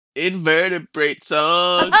Invertebrates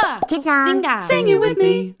Song. Kids song. Sing it with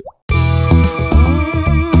me.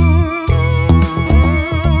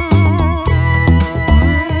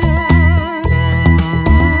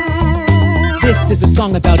 This is a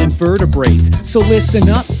song about invertebrates, so listen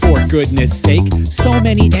up for goodness sake. So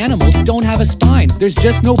many animals don't have a spine. There's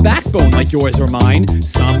just no backbone like yours or mine.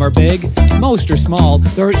 Some are big, most are small.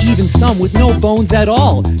 There are even some with no bones at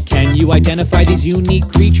all. Can you identify these unique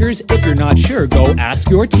creatures? If you're not sure, go ask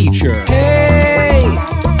your teacher. Hey,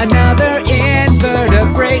 another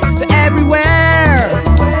invertebrate. They're everywhere.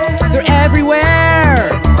 They're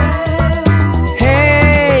everywhere.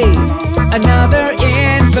 Hey, another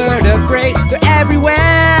invertebrate. They're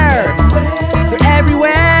everywhere. They're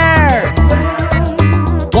everywhere.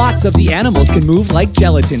 Lots of the animals can move like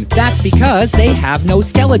gelatin. That's because they have no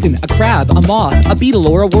skeleton. A crab, a moth, a beetle,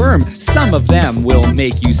 or a worm. Some of them will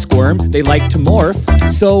make you squirm. They like to morph,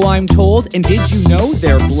 so I'm told. And did you know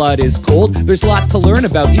their blood is cold? There's lots to learn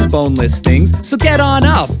about these boneless things, so get on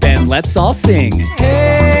up and let's all sing.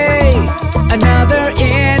 Hey, another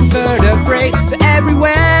invertebrate. They're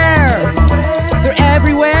everywhere. They're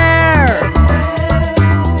everywhere.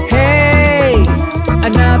 Hey,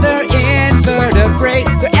 another invertebrate.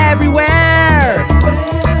 They're everywhere.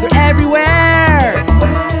 They're everywhere.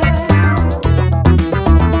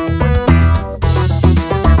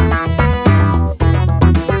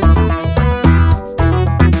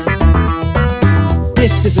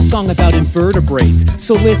 This is a song about invertebrates,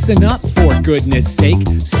 so listen up for goodness sake.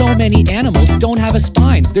 So many animals don't have a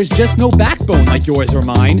spine. There's just no backbone like yours or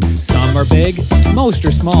mine. Some are big, most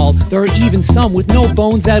are small. There are even some with no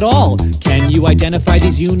bones at all. Can you identify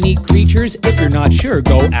these unique creatures? If you're not sure,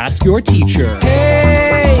 go ask your teacher.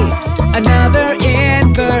 Hey, another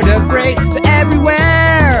invertebrate. They're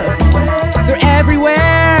everywhere. They're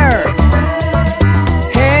everywhere.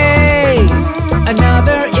 Hey,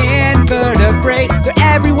 another invertebrate. They're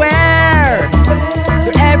everywhere.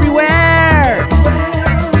 They're everywhere.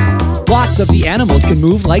 Lots of the animals can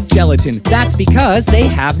move like gelatin. That's because they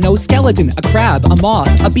have no skeleton. A crab, a moth,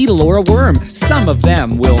 a beetle, or a worm. Some of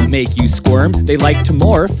them will make you squirm. They like to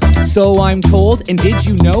morph, so I'm told. And did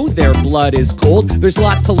you know their blood is cold? There's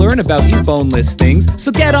lots to learn about these boneless things,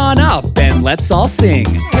 so get on up and let's all sing.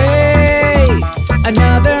 Hey,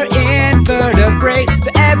 another invertebrate.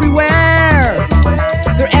 They're everywhere.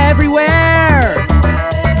 They're everywhere.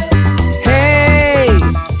 Hey,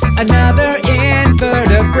 another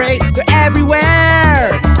invertebrate. They're everywhere.